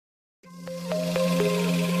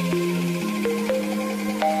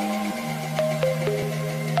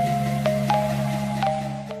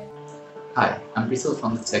Ritul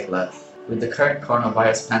from the Tech Lab. With the current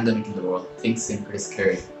coronavirus pandemic in the world, things seem pretty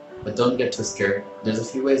scary. But don't get too scared. There's a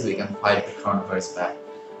few ways we can fight the coronavirus back.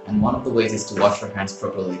 And one of the ways is to wash your hands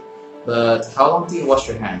properly. But how long do you wash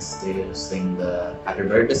your hands? Do you sing the Happy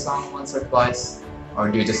Birthday song once or twice?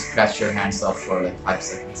 Or do you just scratch your hands off for like 5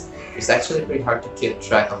 seconds? It's actually pretty hard to keep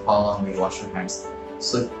track of how long we wash our hands.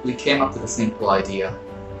 So we came up with a simple idea.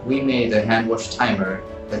 We made a hand wash timer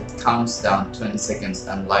that counts down 20 seconds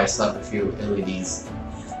and lights up a few LEDs.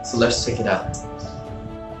 So let's check it out.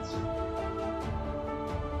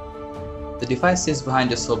 The device is behind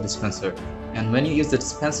your soap dispenser, and when you use the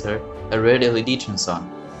dispenser, a red LED turns on,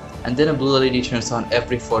 and then a blue LED turns on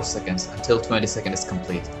every 4 seconds until 20 seconds is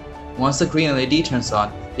complete. Once the green LED turns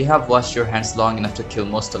on, you have washed your hands long enough to kill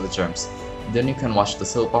most of the germs. Then you can wash the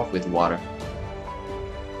soap off with water.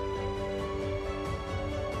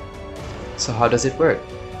 So how does it work?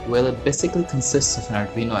 Well, it basically consists of an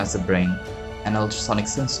Arduino as the brain, an ultrasonic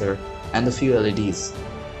sensor, and a few LEDs.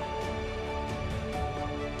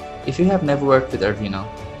 If you have never worked with Arduino,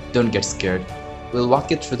 don't get scared. We'll walk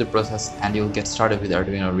you through the process and you'll get started with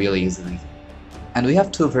Arduino really easily. And we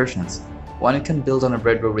have two versions. One you can build on a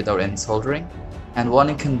breadboard without any soldering, and one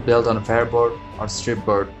you can build on a fireboard or strip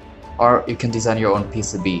board, or you can design your own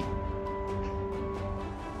PCB.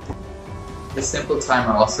 This simple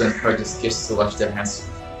timer also encourages kids to wash their hands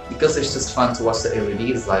because it's just fun to watch the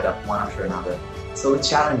LEDs light up one after another. So we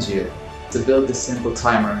challenge you to build this simple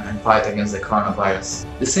timer and fight against the coronavirus.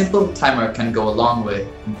 This simple timer can go a long way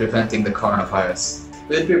in preventing the coronavirus.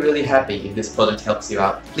 We'd be really happy if this project helps you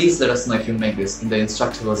out. Please let us know if you make this in the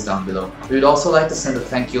instructables down below. We would also like to send a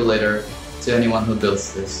thank you letter to anyone who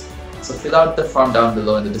builds this. So fill out the form down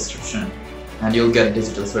below in the description and you'll get a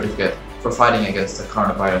digital certificate for fighting against the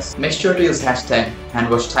coronavirus. Make sure to use hashtag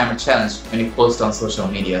HandWashTimerChallenge when you post on social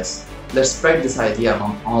medias. Let's spread this idea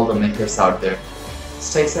among all the makers out there.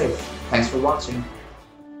 Stay safe. Thanks for watching.